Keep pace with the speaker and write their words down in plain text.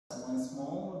once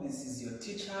more. This is your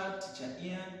teacher, Teacher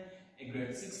Ian, a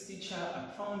grade 6 teacher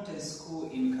at Fountain School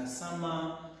in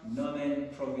Kasama, Northern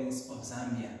Province of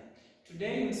Zambia.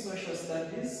 Today in Social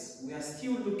Studies, we are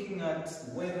still looking at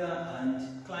weather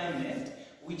and climate,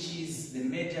 which is the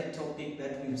major topic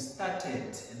that we've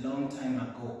started a long time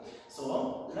ago.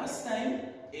 So last time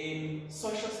in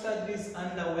Social Studies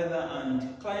under weather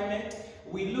and climate,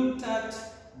 we looked at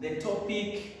the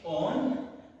topic on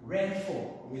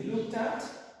rainfall. We looked at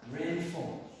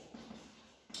rainfall.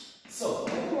 So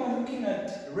when we were looking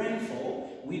at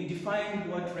rainfall, we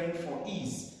defined what rainfall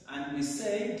is. And we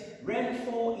said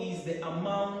rainfall is the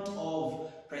amount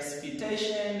of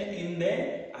precipitation in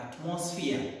the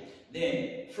atmosphere.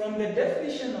 Then, from the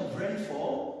definition of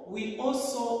rainfall, we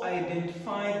also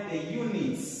identified the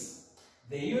units.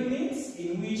 The units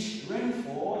in which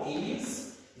rainfall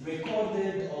is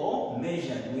recorded or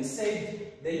measured. We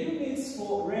said the units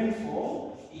for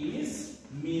rainfall is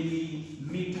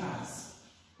millimeters.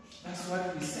 That's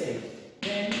what we said.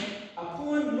 Then,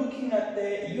 upon looking at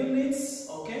the units,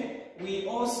 okay, we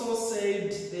also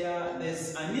said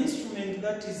there's an instrument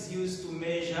that is used to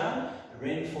measure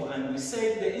rainfall, and we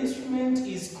said the instrument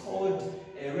is called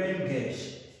a rain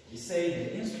gauge. We said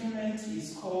the instrument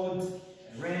is called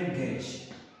a rain gauge.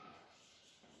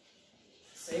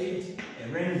 Said a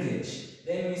rain gauge.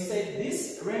 Then we said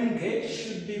this rain gauge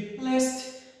should be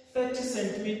placed 30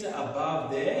 centimeters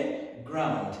above the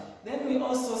ground. Then we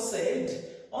also said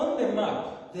on the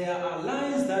map there are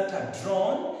lines that are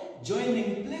drawn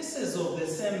joining places of the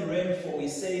same rainfall. We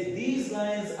say these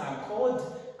lines are called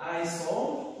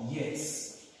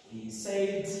isoyates. We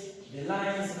said the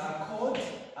lines are called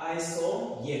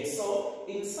isoyates. So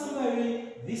in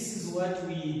summary, this is what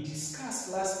we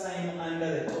discussed last time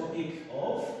under the topic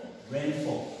of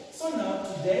rainfall. So now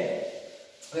today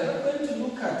we are going to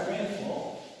look at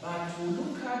rainfall, but we'll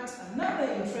look at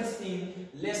another interesting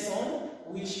lesson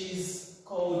which is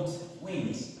called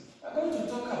wind. We're going to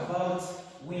talk about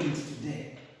wind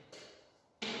today.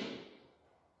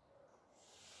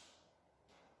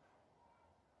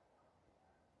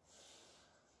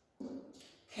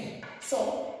 Okay,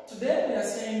 so today we are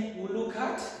saying we'll look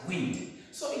at wind.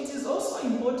 So it is also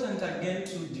important again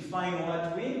to define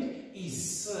what wind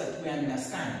is so that we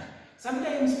understand.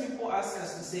 Sometimes people ask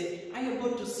us to say, are you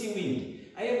able to see wind?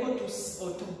 Are you able to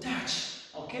touch?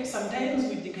 Okay, sometimes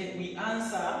we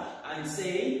answer and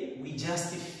say we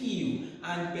just feel,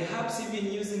 and perhaps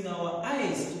even using our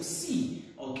eyes to see,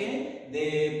 okay,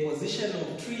 the position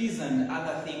of trees and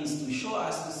other things to show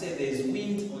us to say there's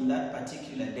wind on that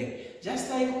particular day. Just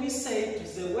like we say to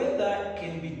say weather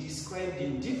can be described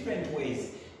in different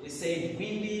ways. We say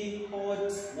windy,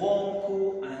 hot, warm,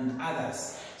 cool, and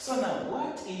others. So now,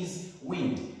 what is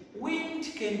wind? Wind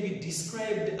can be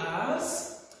described as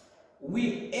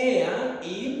air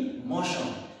in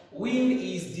motion. Wind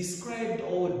is described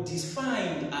or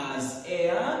defined as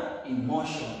air in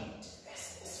motion.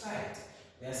 That's right.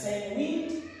 We are saying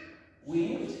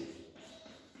wind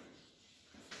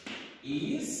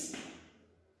is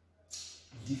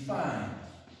defined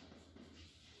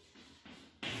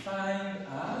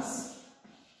as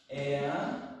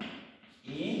air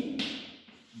in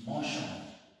motion.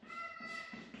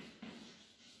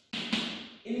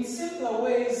 In simpler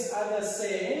ways, others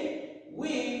say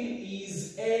wind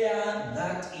is air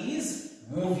that is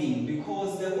moving,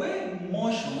 because the word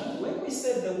motion, when we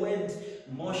say the word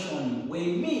motion, we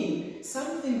mean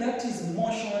something that is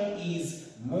motion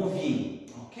is moving.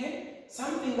 Okay?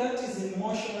 Something that is in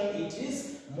motion, it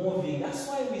is moving. That's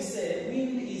why we say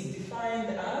wind is defined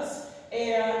as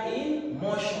air in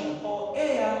motion, or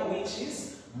air which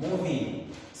is moving.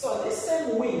 So this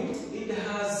same wind, it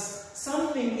has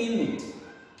something in it.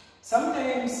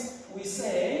 Sometimes we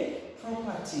say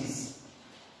properties.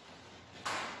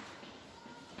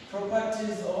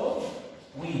 Properties of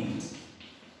wind.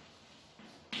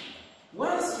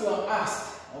 Once you are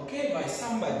asked, okay, by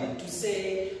somebody to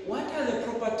say, what are the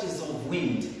properties of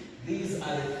wind? These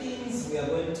are the things we are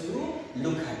going to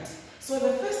look at. So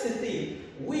the first thing,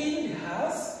 wind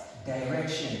has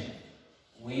direction.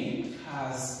 Wind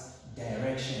has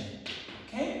direction.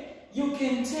 Okay? You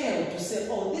can tell to say,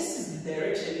 oh, this is the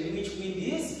direction in which wind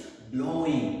is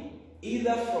blowing,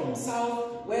 either from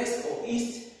south, west, or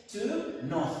east to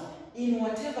north, in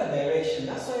whatever direction.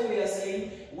 That's why we are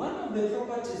saying one of the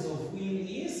properties of wind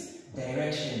is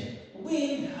direction.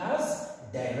 Wind has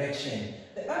direction.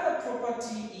 The other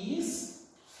property is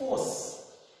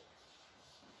force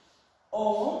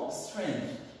or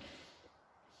strength.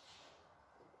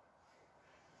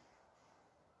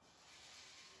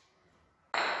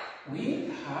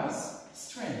 Wind has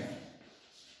strength.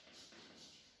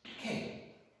 Okay.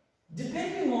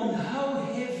 Depending on how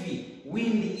heavy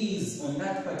wind is on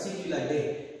that particular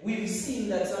day, we've seen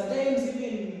that sometimes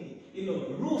even,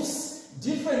 roofs,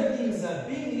 different things are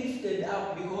being lifted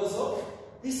up because of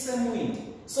this same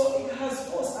wind. So it has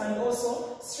force and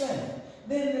also strength.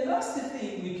 Then the last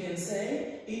thing we can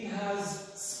say, it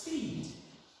has speed.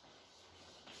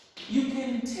 You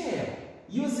can tell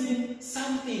using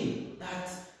something that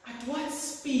at what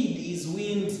speed is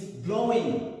wind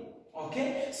blowing.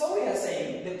 Okay, so we are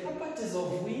saying the properties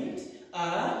of wind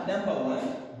are, number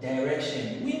one,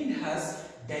 direction. Wind has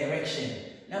direction.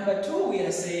 Number two, we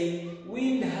are saying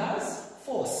wind has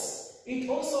force. It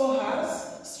also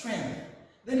has strength.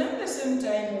 Then at the same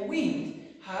time,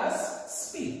 wind has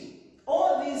speed.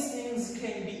 All these things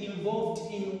can be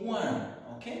involved in one.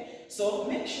 Okay, so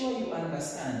make sure you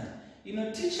understand.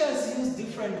 Teachers use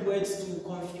different words to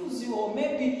confuse you, or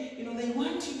maybe, they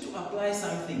want you to apply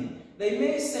something. They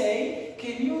may say,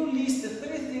 can you list the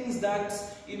 3 things that,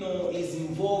 is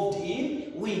involved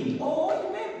in wind? Or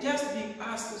you may just be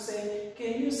asked to say,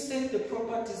 can you state the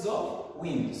properties of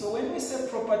wind? So when we say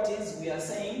properties, we are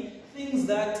saying things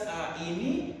that are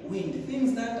in wind,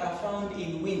 things that are found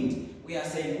in wind. We are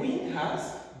saying wind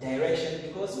has direction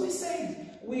because we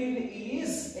said wind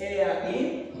is air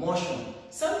in motion.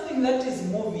 Something that is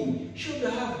moving should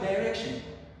have direction.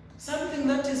 Something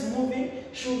that is moving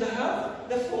should have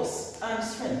the force and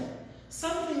strength.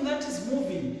 Something that is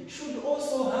moving should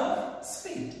also have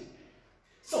speed.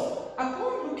 So,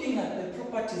 upon looking at the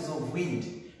properties of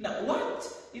wind, now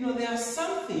there are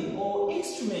something or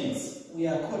instruments we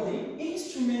are calling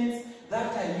instruments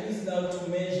that are used now to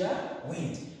measure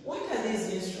wind. What are these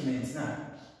instruments now?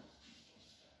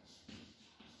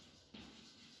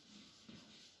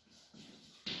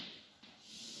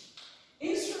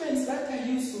 Instruments that are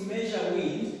used to measure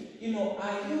wind,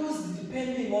 are used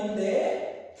depending on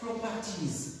their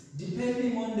properties.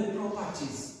 Depending on the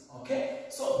properties. Okay?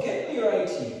 So get me right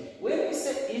here. When we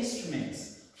say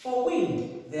instruments, for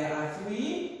wind, there are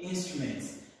 3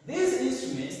 instruments. These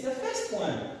instruments, the first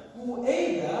one, will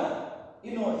either,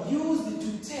 used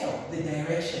to tell the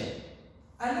direction.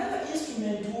 Another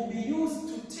instrument will be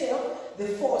used to tell the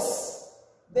force.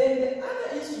 Then the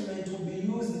other instrument will be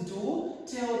used to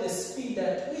tell the speed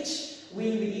at which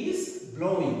wind is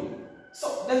blowing.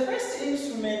 So the first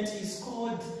instrument is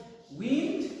called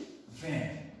wind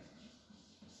vane.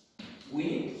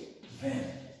 Wind vane.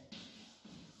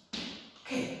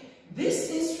 Okay, this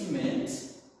instrument,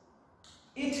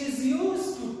 it is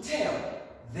used to tell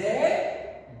the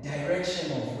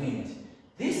direction of wind.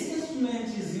 This instrument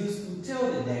is used to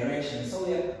tell the direction. So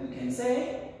we can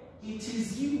say it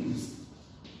is used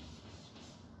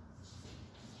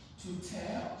to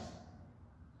tell.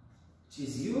 It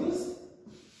is used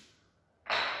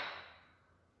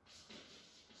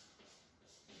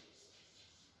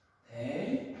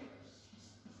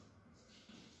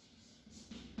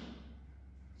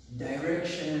the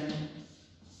direction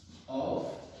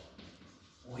of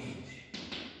wind.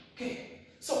 Okay,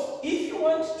 so if you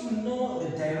want to know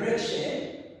the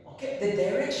direction, the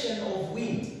direction of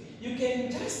wind, you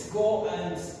can just go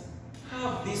and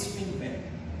have this wind vane.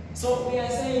 So we are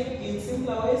saying in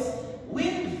simpler ways,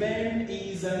 wind vane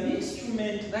is an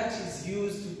instrument that is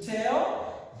used to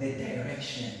tell the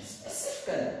direction,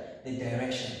 specifically the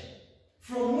direction.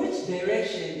 From which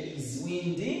direction is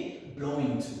wind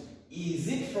blowing to? Is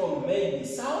it from maybe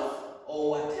south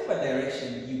or whatever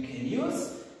direction? You can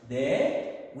use the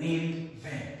wind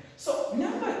vane. So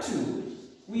number 2,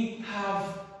 we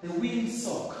have the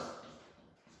windsock.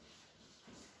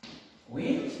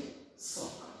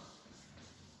 Windsock.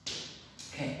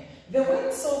 Okay. The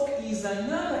windsock is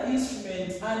another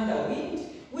instrument under wind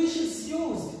which is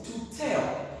used to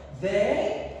tell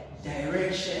the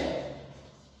direction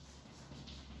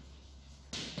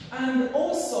and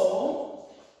also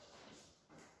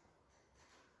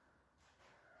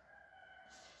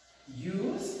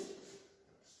used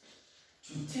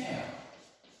to tell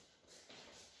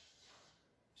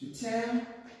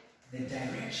the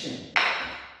direction.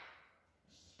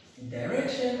 The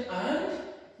direction and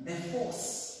the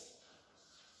force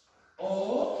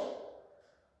or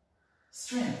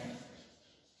strength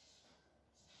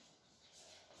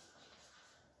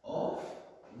of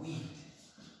wind.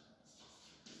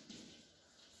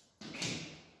 Okay.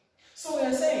 So we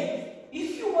are saying,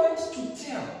 if you want to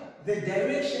tell the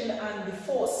direction and the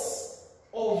force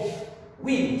of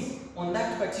wind on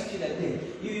that particular day,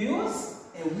 you use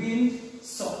a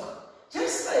windsock.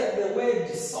 Just like the word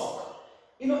sock.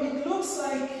 It looks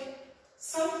like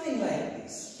something like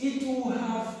this. It will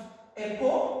have a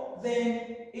pole,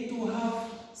 then it will have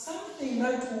something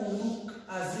that will look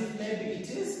as if maybe it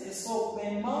is a sock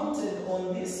then mounted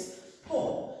on this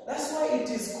pole.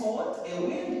 is called a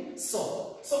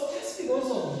windsock. So just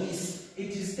because of this,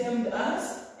 it is termed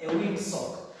as a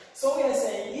windsock. So we are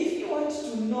saying if you want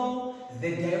to know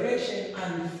the direction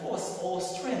and force or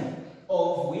strength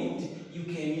of wind, you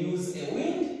can use a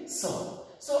windsock.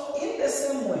 So in the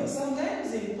same way,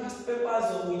 sometimes in past papers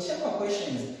or whichever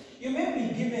questions, you may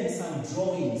be given some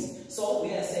drawings. So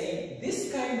we are saying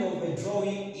this kind of a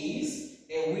drawing is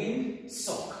a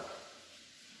windsock.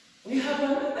 We have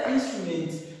another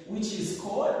instrument which is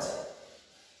called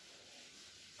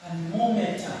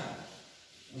anemometer.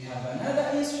 We have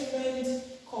another instrument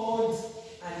called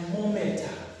anemometer.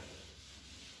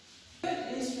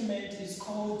 That instrument is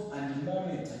called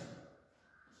anemometer.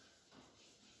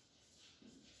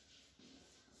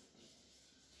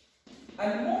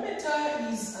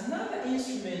 Anemometer is another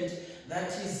instrument that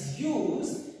is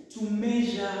used to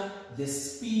measure the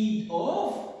speed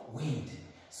of wind.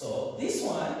 So this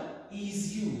one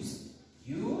is used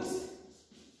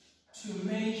to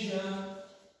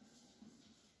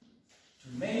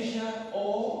measure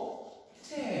or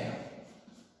tell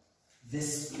the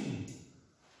speed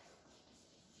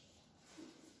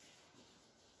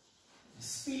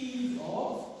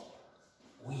of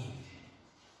wind.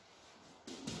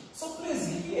 So please,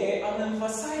 here I'm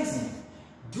emphasizing,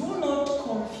 do not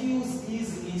confuse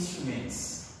these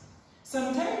instruments.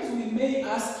 Sometimes we may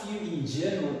ask you in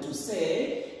general to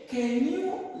say, can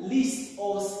you list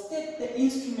or state the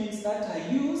instruments that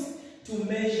are used to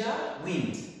measure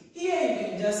wind? Here you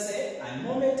can just say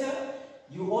anemometer.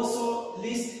 You also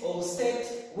list or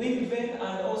state wind vane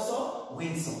and also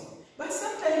windsock. But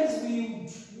sometimes we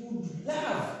would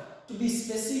love to be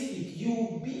specific.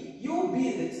 You be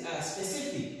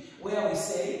specific, where we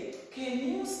say, can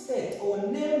you state or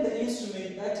name the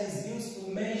instrument that is used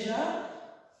to measure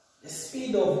the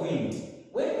speed of wind?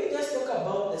 When we just talk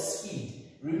about the speed,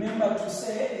 remember to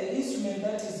say the instrument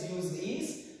that is used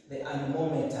is the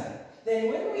anemometer.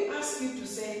 Then when we ask you to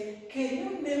say, can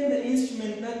you name the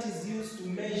instrument that is used to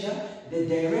measure the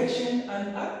direction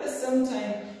and at the same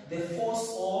time the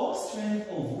force or strength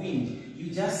of wind,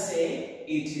 you just say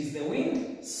it is the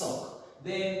windsock.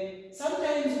 Then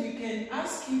sometimes we can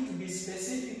ask you to be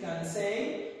specific and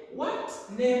say what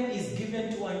name is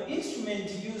given to an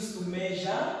instrument used to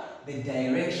measure the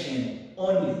direction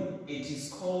only. It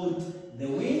is called the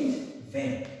wind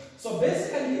vane. So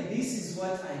basically this is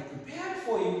what I prepared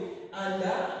for you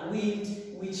under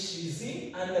wind, which is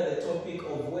under the topic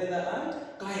of weather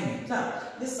and climate. Now,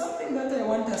 there's something that I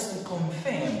want us to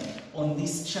confirm on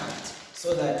this chart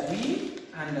so that we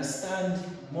understand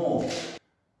more.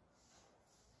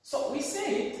 So we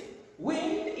said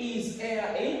wind is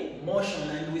air in motion,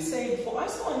 and we said for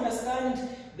us to understand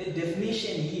the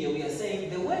definition here, we are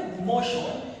saying the word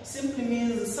motion simply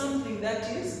means something that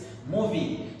is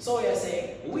moving. So we are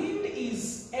saying wind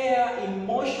is air in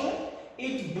motion.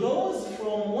 It blows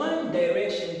from one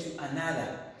direction to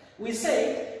another. We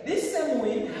say this same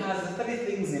wind has three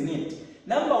things in it.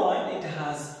 Number one, it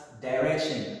has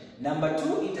direction. Number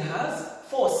two, it has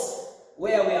force,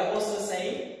 where we are also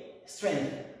saying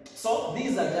strength. So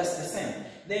these are just the same.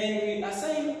 Then we are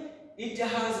saying it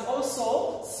has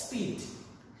also speed.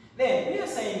 Then we are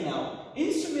saying now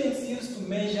instruments used to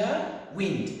measure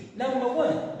wind. Number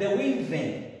one, the wind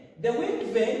vane. The wind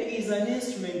vane is an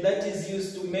instrument that is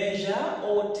used to measure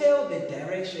or tell the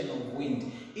direction of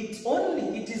wind. It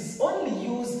is only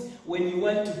used when you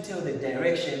want to tell the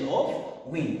direction of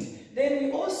wind. Then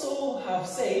we also have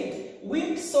said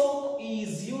windsock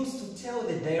is used to tell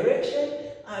the direction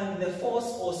and the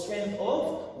force or strength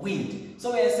of wind.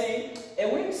 So we are saying a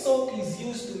windsock is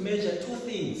used to measure two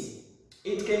things.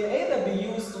 It can either be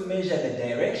used to measure the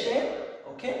direction,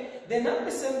 okay? Then at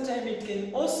the same time, it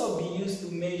can also be used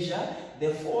to measure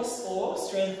the force or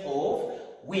strength of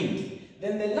wind.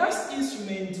 Then the last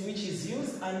instrument which is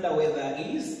used under weather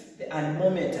is the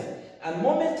anemometer.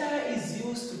 Anemometer is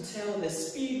used to tell the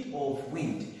speed of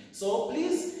wind. So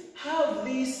please have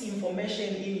this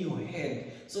information in your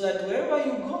head so that wherever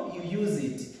you go, you use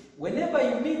it. Whenever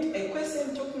you meet a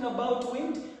question talking about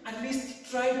wind, at least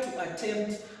try to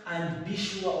attempt and be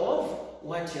sure of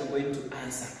what you're going to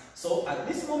answer. So at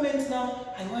this moment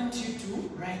now, I want you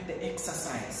to write the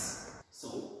exercise.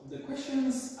 So the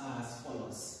questions are as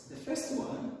follows. The first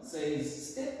one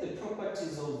says, state the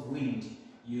properties of wind.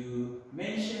 You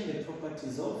mention the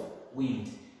properties of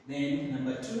wind. Then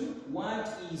number two, what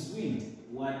is wind?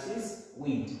 What is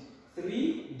wind?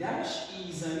 3 dash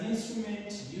is an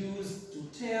instrument used to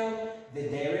tell the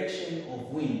direction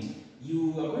of wind.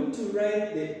 You are going to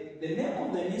write the name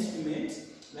of the instrument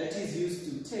that is used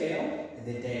to tell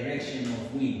the direction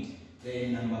of wind.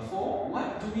 Then number 4,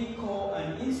 what do we call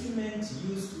an instrument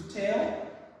used to tell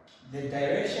the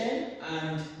direction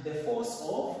and the force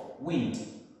of wind.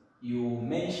 You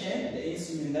mention the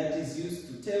instrument that is used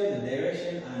to tell the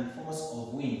direction and force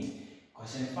of wind.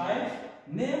 Question 5.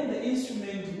 Name the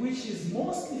instrument which is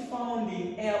mostly found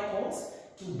in airports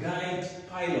to guide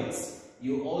pilots.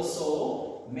 You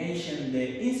also mention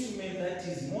the instrument that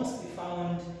is mostly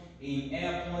found in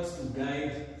airports to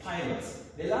guide pilots.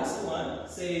 The last one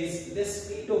says the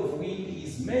speed of wind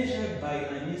is measured by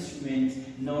an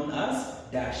instrument known as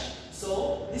dash.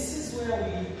 So this is where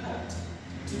we had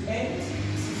to end.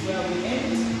 This is where we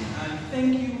end. And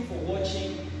thank you for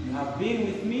watching. You have been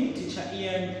with me, Teacher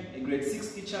Ian, a grade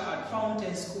 6 teacher at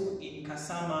Fountain School in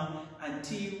Kasama.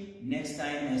 Until next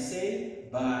time, I say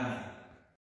bye.